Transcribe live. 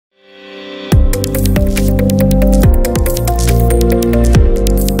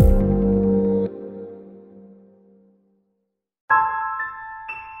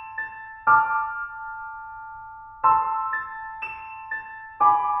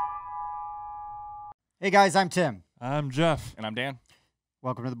Hey guys, I'm Tim. I'm Jeff. And I'm Dan.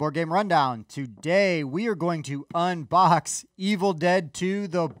 Welcome to the Board Game Rundown. Today we are going to unbox Evil Dead 2,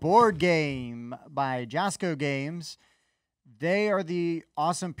 the board game by Jasco Games. They are the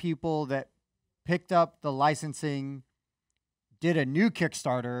awesome people that picked up the licensing, did a new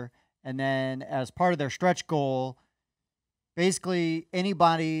Kickstarter, and then as part of their stretch goal, basically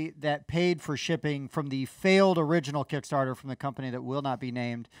anybody that paid for shipping from the failed original Kickstarter from the company that will not be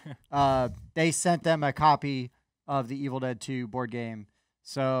named, they sent them a copy of the Evil Dead 2 board game.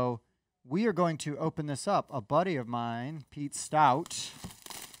 So we are going to open this up. A buddy of mine, Pete Stout,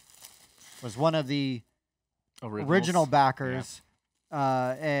 was one of the original backers.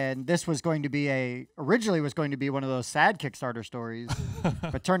 Yeah. And this was going to be originally was going to be one of those sad Kickstarter stories,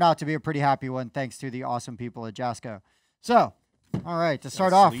 but turned out to be a pretty happy one thanks to the awesome people at Jasco. So, all right, to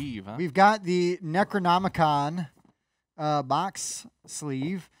start off, we've got the Necronomicon box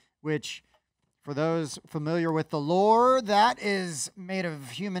sleeve, which, for those familiar with the lore, that is made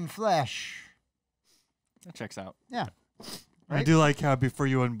of human flesh. That checks out. Yeah. Right? I do like how before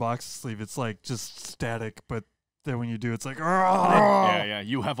you unbox the sleeve, it's like just static, but then when you do, it's like, yeah,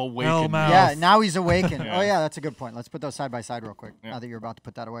 you have awakened. Yeah, now he's awakened. Yeah. Oh, yeah, that's a good point. Let's put those side by side real quick, now that you're about to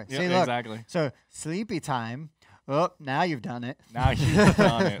put that away. Yeah, See, look, exactly. So, sleepy time. Oh, now you've done it. Now you've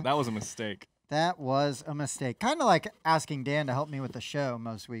done it. That was a mistake. That was a mistake. Kind of like asking Dan to help me with the show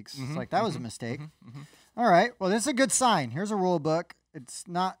most weeks. It's like, that was a mistake. All right. Well, this is a good sign. Here's a rule book. It's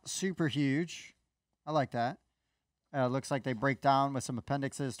not super huge. I like that. Looks like they break down with some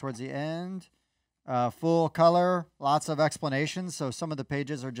appendixes towards the end. Full color, lots of explanations. So some of the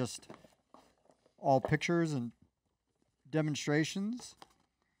pages are just all pictures and demonstrations.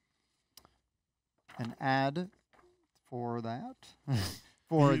 An ad for that.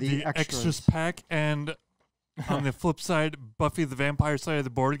 For the extras pack, and on the flip side, Buffy the Vampire side of the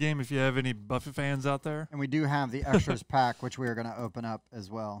board game, if you have any Buffy fans out there. And we do have the extras pack, which we are going to open up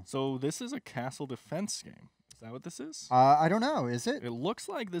as well. So this is a castle defense game. Is that what this is? I don't know. Is it? It looks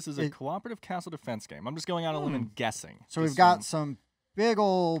like this is a cooperative castle defense game. I'm just going out on a limb and guessing. So we've got some big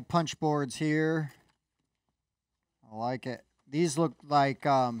old punch boards here. I like it. These look like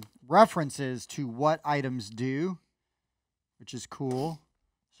references to what items do, which is cool.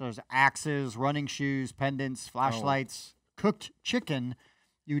 So there's axes, running shoes, pendants, flashlights, cooked chicken.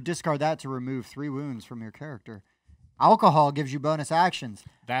 You discard that to remove 3 wounds from your character. Alcohol gives you bonus actions.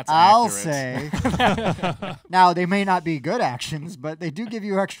 That's I'll accurate. say. Now, they may not be good actions, but they do give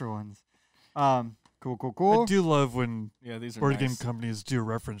you extra ones. Cool. I do love when these are board game companies do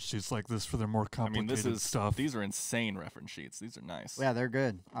reference sheets like this for their more complicated stuff. These are insane reference sheets. These are nice. Yeah, they're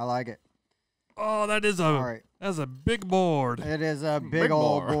good. I like it. Oh, that's a big board. It is a big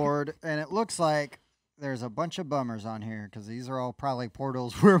old board, and it looks like there's a bunch of bummers on here because these are all probably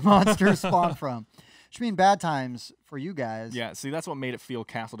portals where monsters spawn from. Which mean bad times for you guys. Yeah, see, that's what made it feel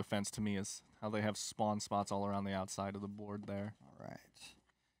castle defense to me, is how they have spawn spots all around the outside of the board there. All right.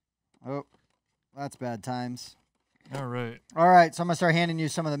 Oh, that's bad times. All right. All right, so I'm going to start handing you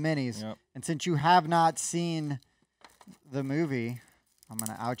some of the minis. Yep. And since you have not seen the movie, I'm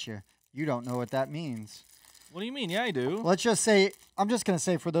going to out you. You don't know what that means. What do you mean? Yeah, I do. Let's just say, I'm just going to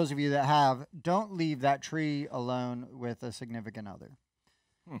say for those of you that have, don't leave that tree alone with a significant other.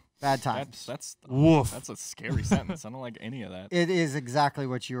 Bad times. That's woof. That's a scary sentence. I don't like any of that. It is exactly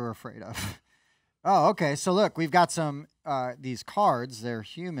what you were afraid of. Oh, okay. So look, we've got some these cards. They're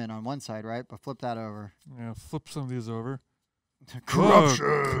human on one side, right? But flip that over. Yeah, flip some of these over. Corruption.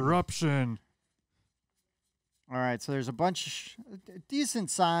 Whoa, corruption. All right. So there's a bunch, decent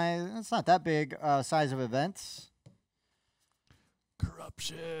size. It's not that big size of events.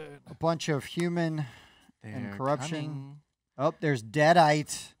 Corruption. A bunch of human and corruption. Coming. Oh, there's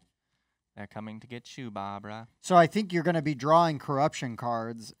Deadite. They're coming to get you, Barbara. So I think you're going to be drawing corruption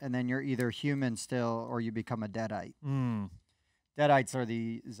cards, and then you're either human still or you become a Deadite. Deadites are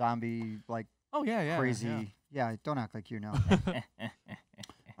the zombie, like, crazy. Yeah, don't act like you know.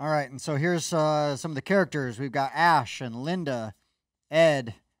 All right, and so here's some of the characters. We've got Ash and Linda,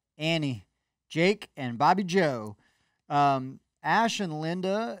 Ed, Annie, Jake, and Bobby Joe. Ash and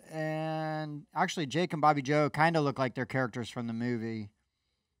Linda, and actually Jake and Bobby Joe kind of look like their characters from the movie.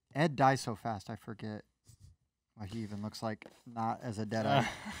 Ed dies so fast, I forget what he even looks like, not as a Deadite.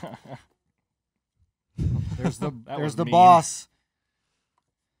 There's the boss.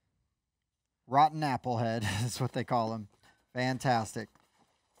 Rotten Applehead is what they call him. Fantastic.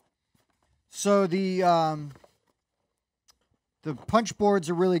 So the punch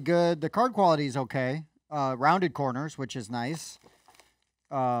boards are really good. The card quality is okay. Rounded corners, which is nice.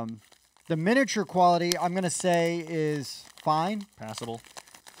 The miniature quality, I'm going to say, is fine. Passable.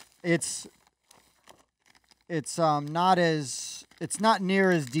 It's it's not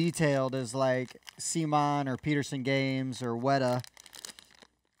near as detailed as like Simon or Peterson Games or Weta,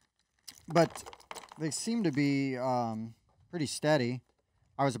 but they seem to be pretty steady.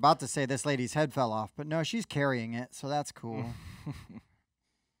 I was about to say this lady's head fell off, but no, she's carrying it, so that's cool.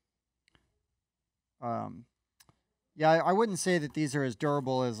 Yeah, I wouldn't say that these are as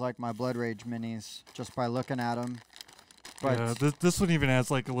durable as like my Blood Rage minis just by looking at them. But yeah, this one even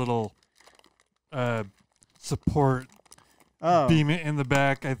has like a little support beam in the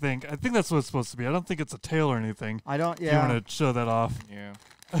back. I think that's what it's supposed to be. I don't think it's a tail or anything. I don't. You Yeah. want to show that off? Yeah.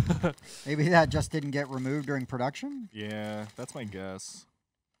 Maybe that just didn't get removed during production. Yeah, that's my guess.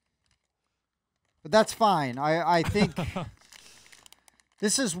 But that's fine. I think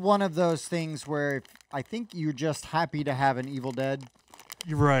this is one of those things where I think you're just happy to have an Evil Dead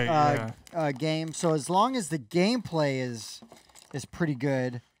You're right. game. So as long as the gameplay is pretty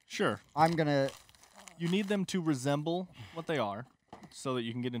good, Sure. I'm gonna. You need them to resemble what they are so that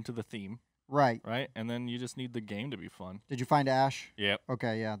you can get into the theme, Right. right? And then you just need the game to be fun. Did you find Ash? Yep.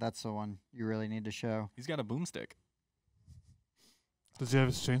 Okay, yeah, that's the one you really need to show. He's got a boomstick. Does he have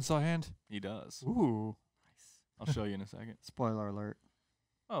his chainsaw hand? He does. Ooh. I'll show you in a second. Spoiler alert.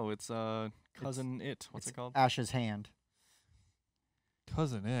 Oh, it's Cousin It. What's it called? Ash's hand.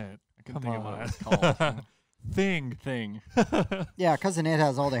 Cousin It. I couldn't Come think of what on. it was called. Thing. Thing. Yeah, Cousin It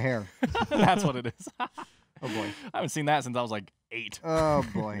has all the hair. That's what it is. Oh boy. I haven't seen that since I was like 8. Oh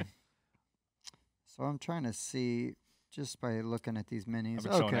boy. So I'm trying to see just by looking at these minis. I've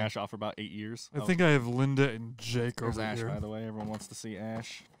been showing Ash off for about 8 years. I think I have Linda and Jake There's over Ash, here. by the way. Everyone wants to see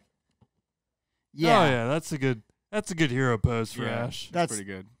Ash. Yeah, Oh yeah, that's a good hero pose for Yeah. Ash. That's Pretty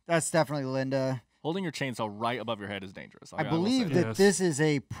good. that's definitely Linda. Holding your chainsaw right above your head is dangerous. I will believe say. that Yes. this is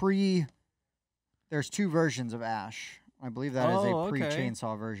a pre. There's 2 versions of Ash. I believe that is Oh, a okay.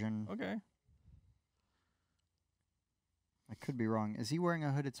 pre-chainsaw version. Okay. I could be wrong. Is he wearing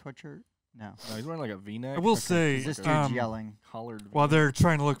a hooded sweatshirt? No. No, he's wearing like a V-neck. I will Okay. say, Is this dude's yelling? Collared. while V-neck. they're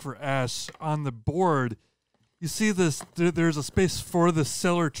trying to look for Ash on the board, you see this. There's a space for the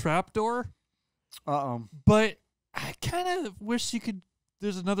cellar trapdoor, Uh-oh. but I kind of wish you could.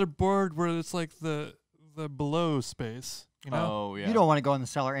 There's another board where it's like the below space. You know, Oh yeah. You don't want to go in the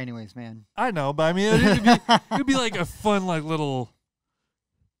cellar anyways, man. I know, but I mean, it'd be like a fun like little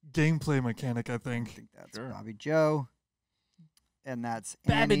gameplay mechanic. I I think. think that's Sure. Bobby Joe. And that's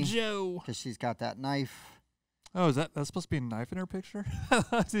Babby Annie, Joe. because she's got that knife. Oh, is that's supposed to be a knife in her picture?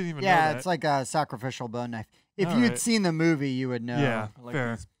 I didn't even know Yeah, that. it's like a sacrificial bone knife. If All you'd right. seen the movie, you would know. Yeah. I like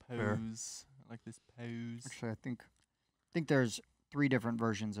Fair, this fair. pose. I like this pose. Actually, I think there's 3 different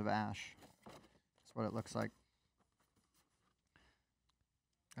versions of Ash. That's what it looks like.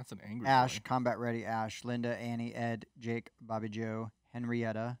 That's an angry Ash, boy. combat ready Ash, Linda, Annie, Ed, Jake, Bobby Joe,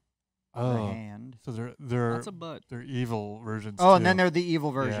 Henrietta, her Oh, hand. so they're That's a butt. they're evil versions. Oh, too. and then they're the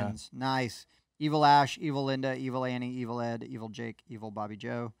evil versions. Nice. Evil Ash, evil Linda, evil Annie, evil Ed, evil Jake, evil Bobby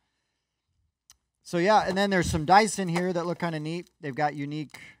Joe. So yeah, and then there's some dice in here that look kind of neat. They've got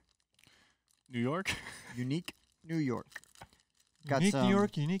unique New York. New York. Got unique some, New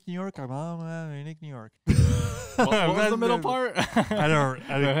York, unique New York. I'm on unique New York. What was the middle part? I don't.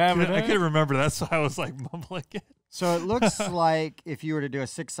 I can't remember. That's why I was like mumbling it. So it looks like if you were to do a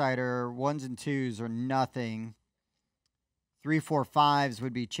 6-sider, 1s and 2s are nothing. 3, 4, 5s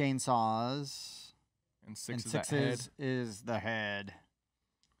would be chainsaws. And 6 And is that head. 6s is the head.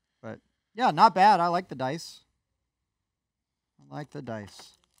 But yeah, not bad. I like the dice. I like the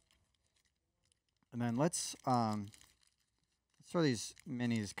dice. And then let's throw these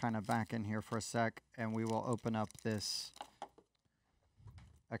minis kind of back in here for a sec, and we will open up this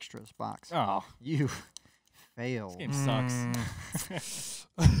extras box. Oh, You failed. this game sucks.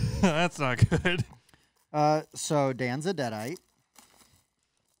 That's not good. So Dan's a Deadite.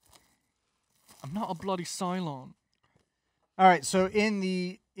 I'm not a bloody Cylon. All right, so in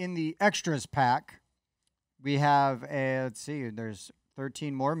the extras pack, we have let's see, there's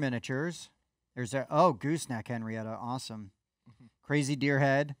 13 more miniatures. There's a gooseneck Henrietta, awesome. Crazy deer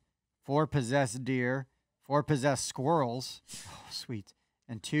head, 4 possessed deer, 4 possessed squirrels, oh sweet,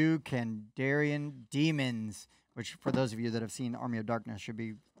 and 2 Kandarian demons, which for those of you that have seen Army of Darkness should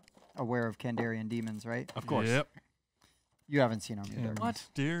be aware of Kandarian demons, right? Of course. Yep. You haven't seen Army of Darkness. What?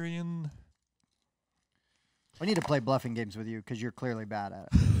 Darian. I need to play bluffing games with you because you're clearly bad at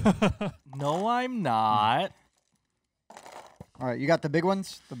it. No, I'm not. All right, you got the big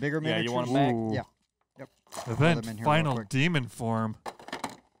ones, the bigger Yeah, miniatures. you want 'em back? Ooh. Yeah. Event in here real final quick. demon form.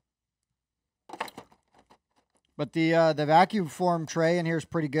 But the vacuum form tray in here is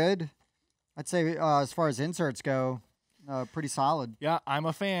pretty good. I'd say as far as inserts go, pretty solid. Yeah, I'm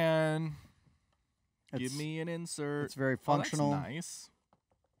a fan. Give me an insert. It's very Oh, functional. that's nice.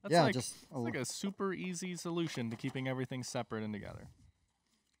 That's Yeah, like, just it's like a super easy solution to keeping everything separate and together.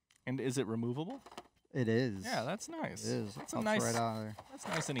 And is it removable? It is. Yeah, that's nice. It is. That's Pops a nice. right out of there. That's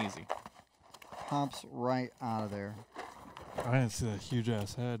nice and easy. Pops right out of there. I didn't see that huge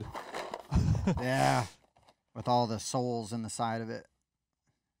ass head. Yeah. With all the souls in the side of it.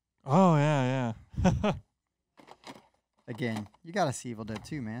 Oh yeah, yeah. Again, you got to see Evil Dead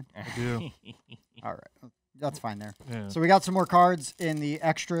 2, man. I do. All right. That's fine there. Yeah. So we got some more cards in the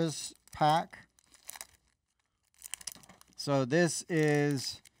extras pack. So this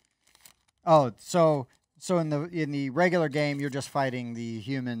is so in the regular game you're just fighting the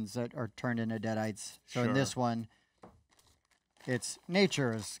humans that are turned into deadites. So in this one it's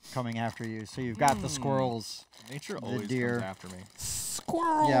nature is coming after you. So you've got the squirrels, Nature the always deer. comes after me.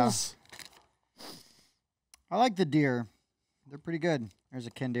 Squirrels. Yeah. I like the deer. They're pretty good. There's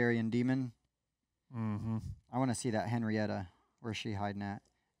a Kandarian demon. Mm-hmm. I want to see that Henrietta. Where's she hiding at?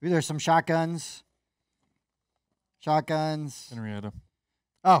 Ooh, there's some shotguns. Shotguns. Henrietta.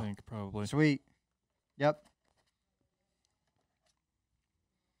 Oh, I think probably. sweet. Yep.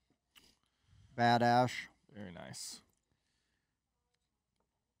 Badass. Very nice.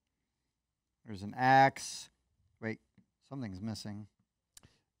 There's an axe. Wait, something's missing.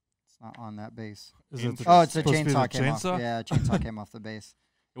 It's not on that base. Is it the, Oh, it's a supposed to be the chainsaw came chainsaw? off. Yeah, chainsaw came off the base.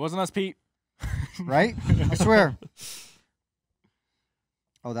 It wasn't us, Pete. Right? I swear.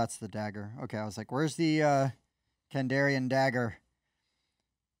 Oh, that's the dagger. Okay, I was like, where's the Kandarian dagger?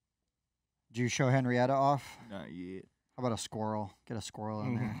 Did you show Henrietta off? Not yet. How about a squirrel? Get a squirrel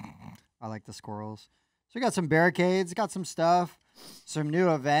in there. I like the squirrels. So we got some barricades, got some stuff, some new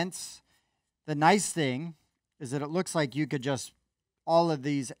events. The nice thing is that it looks like you could just, all of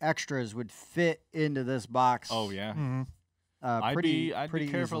these extras would fit into this box. Oh yeah. Mm-hmm. I'd be pretty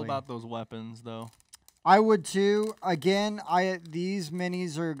careful easily. about those weapons though. I would too. Again, these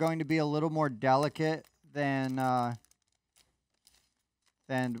minis are going to be a little more delicate than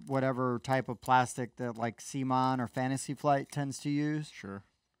whatever type of plastic that like Simon or Fantasy Flight tends to use. Sure.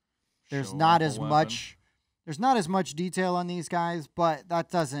 There's Show not off a as weapon. much. There's not as much detail on these guys, but that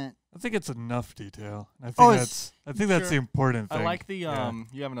doesn't. I think it's enough detail. I think Oh, that's. I think that's the Sure. important thing. I like the Yeah.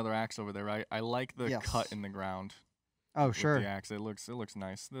 You have another axe over there, right? I like the Yes. cut in the ground. Oh, With sure. the axe, it looks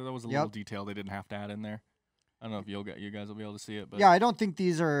nice. There was a Yep. little detail they didn't have to add in there. I don't know if you guys will be able to see it, but Yeah, I don't think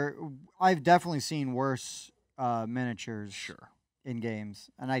these are. I've definitely seen worse miniatures sure. in games,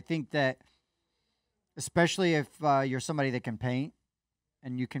 and I think that, especially if you're somebody that can paint,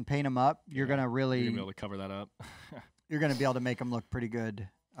 and you can paint them up, you're Yeah, gonna really, You're gonna be able to cover that up. you're gonna be able to make them look pretty good,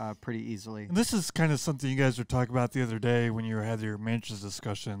 pretty easily. And this is kind of something you guys were talking about the other day when you had your miniatures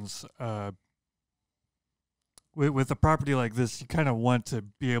discussions. With a property like this, you kind of want to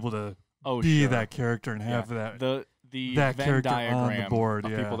be able to Oh, be sure. that character and have Yeah. that. The that Venn character on the diagram board,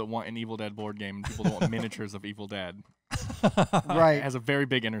 of yeah. people that want an Evil Dead board game and people that want miniatures of Evil Dead. Right. It has a very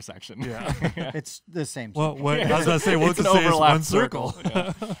big intersection. Yeah. It's the same. Well, circle. what, I was gonna say, what It's to an say is overlap one circle.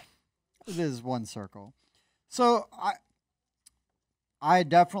 Yeah. It is one circle. So I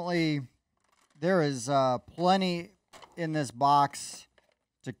definitely, there is plenty in this box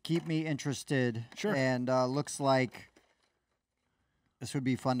to keep me interested. Sure. And looks like this would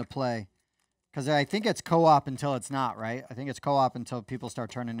be fun to play. Because I think it's co-op until it's not, right? I think it's co-op until people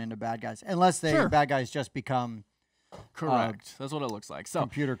start turning into bad guys. Unless the Sure. bad guys just become Correct. That's what it looks like. So,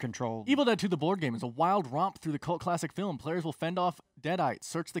 computer controlled. Evil Dead 2 the board game is a wild romp through the cult classic film. Players will fend off deadites,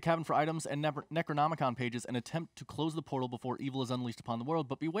 search the cabin for items and Necronomicon pages, and attempt to close the portal before evil is unleashed upon the world.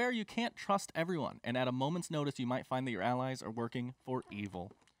 But beware, you can't trust everyone, and at a moment's notice, you might find that your allies are working for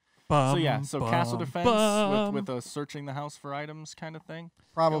evil. So yeah, so castle defense with a searching the house for items kind of thing.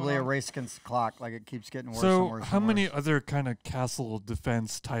 Probably a going on. race against the clock. Like it keeps getting worse and So, worse. how and many worse. other kind of castle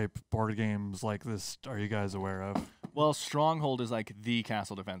defense type board games like this are you guys aware of? Well, Stronghold is like the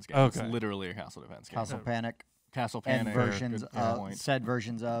castle defense game. Okay. It's literally a castle defense game. Castle Panic Castle and Panic. versions good of point. said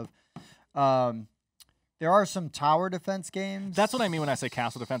versions of. There are some tower defense games. That's what I mean when I say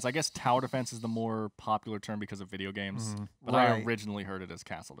castle defense. I guess tower defense is the more popular term because of video games, but I Right. originally heard it as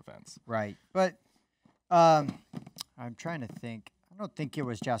castle defense. Right. But I'm trying to think. I don't think it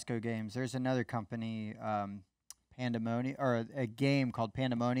was Jasco Games. There's another company, Pandemonium, or a game called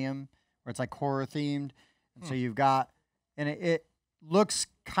Pandemonium, where it's like horror themed. And so you've got, and it looks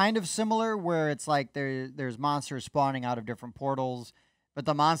kind of similar, where it's like there's monsters spawning out of different portals, but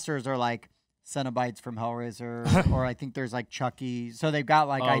the monsters are like Cenobites from Hellraiser, or I think there's like Chucky. So they've got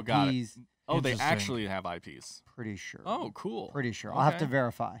like Oh, got it. IPs. Oh, they Interesting. actually have IPs. Pretty sure. Oh, cool. Pretty sure. I'll have to Okay.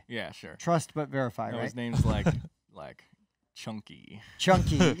 verify. Yeah, sure. Trust but verify, No, right? his name's like Chunky.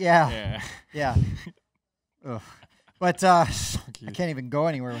 Chunky. Yeah. Yeah. Yeah. Ugh. But I cute. can't even go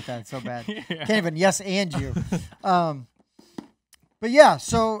anywhere with that. It's so bad. Yeah. Can't even yes and you. But yeah,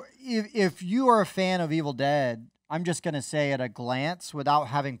 so if you are a fan of Evil Dead, I'm just going to say at a glance, without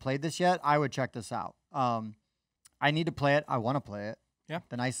having played this yet, I would check this out. I need to play it. I want to play it. Yeah.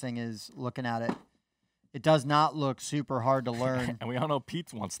 The nice thing is looking at it, it does not look super hard to learn. And we all know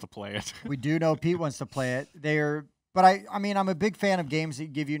Pete wants to play it. We do know Pete wants to play it. But I mean, I'm a big fan of games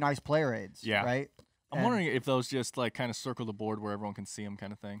that give you nice player aids. Yeah. Right? I'm wondering if those just like kind of circle the board where everyone can see them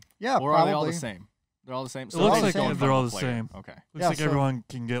kind of thing. Yeah, Or probably. are they all the same? They're all the same? It So looks they like just go in they're front all of the player. same. Okay. Looks Yeah, like so- everyone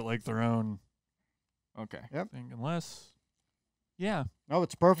can get like their own Okay. thing, unless, yeah. No,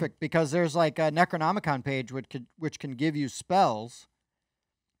 it's perfect because there's like a Necronomicon page which can give you spells,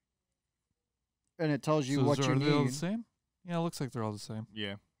 and it tells you So what you are they all the need. same? Yeah, it looks like they're all the same.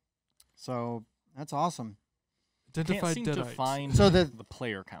 Yeah. So that's awesome. Can't Identified seem to deadites. find So the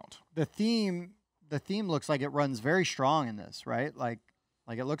player count. The theme looks like it runs very strong in this, right? Like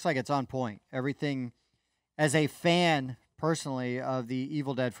it looks like it's on point. Everything, as a fan personally of the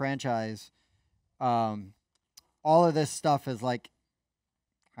Evil Dead franchise, all of this stuff is like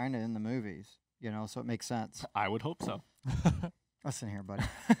kind of in the movies, so it makes sense. I would hope so. Listen here, buddy.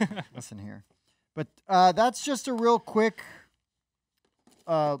 Listen here. But that's just a real quick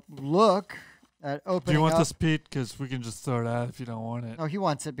look at opening Do you want up. this, Pete? Because we can just throw it out if you don't want it. Oh, he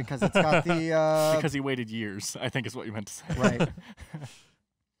wants it because it's got the Because he waited years, I think is what you meant to say. right.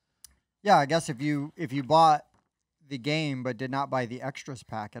 Yeah, I guess if you bought the game but did not buy the extras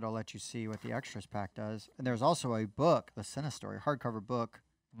pack, it'll let you see what the extras pack does. And there's also a book, the Cinestory hardcover book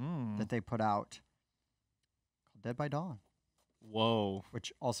that they put out called Dead by Dawn, Whoa.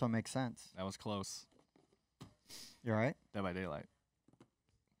 which also makes sense. That was close. You all right? Dead by Daylight.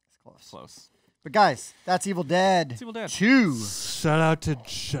 It's close. Close. But guys, that's Evil Dead It's Evil Dead. 2. Shout out to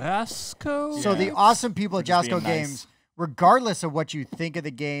Jasco. So the Yeah. awesome people at For just Jasco being nice. Games, regardless of what you think of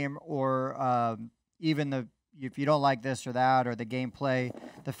the game or even if you don't like this or that or the gameplay,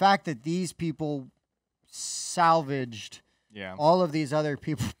 the fact that these people salvaged Yeah. all of these other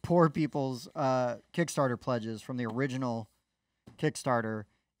people, poor people's Kickstarter pledges from the original Kickstarter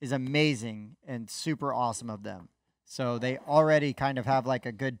is amazing and super awesome of them. So they already kind of have like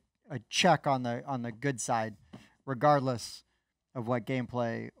a check on the good side, regardless of what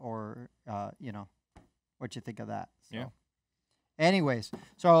gameplay or what you think of that. So. Yeah. Anyways,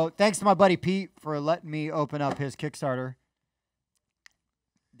 so thanks to my buddy Pete for letting me open up his Kickstarter.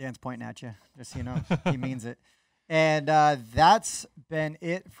 Dan's pointing at you, just so you know. He means it. And that's been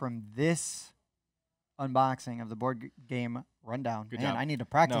it from this unboxing of the board game rundown. Good Man, job. I need to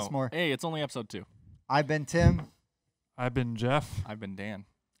practice No. more. Hey, it's only episode 2. I've been Tim, I've been Jeff. I've been Dan.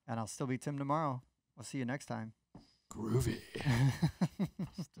 and I'll still be Tim tomorrow. We'll see you next time. Groovy.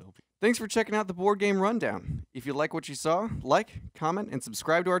 Still Thanks for checking out the Board Game Rundown. If you like what you saw, like, comment, and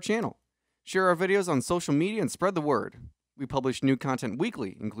subscribe to our channel. Share our videos on social media and spread the word. We publish new content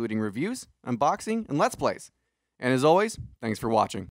weekly, including reviews, unboxing, and Let's Plays. And as always, thanks for watching.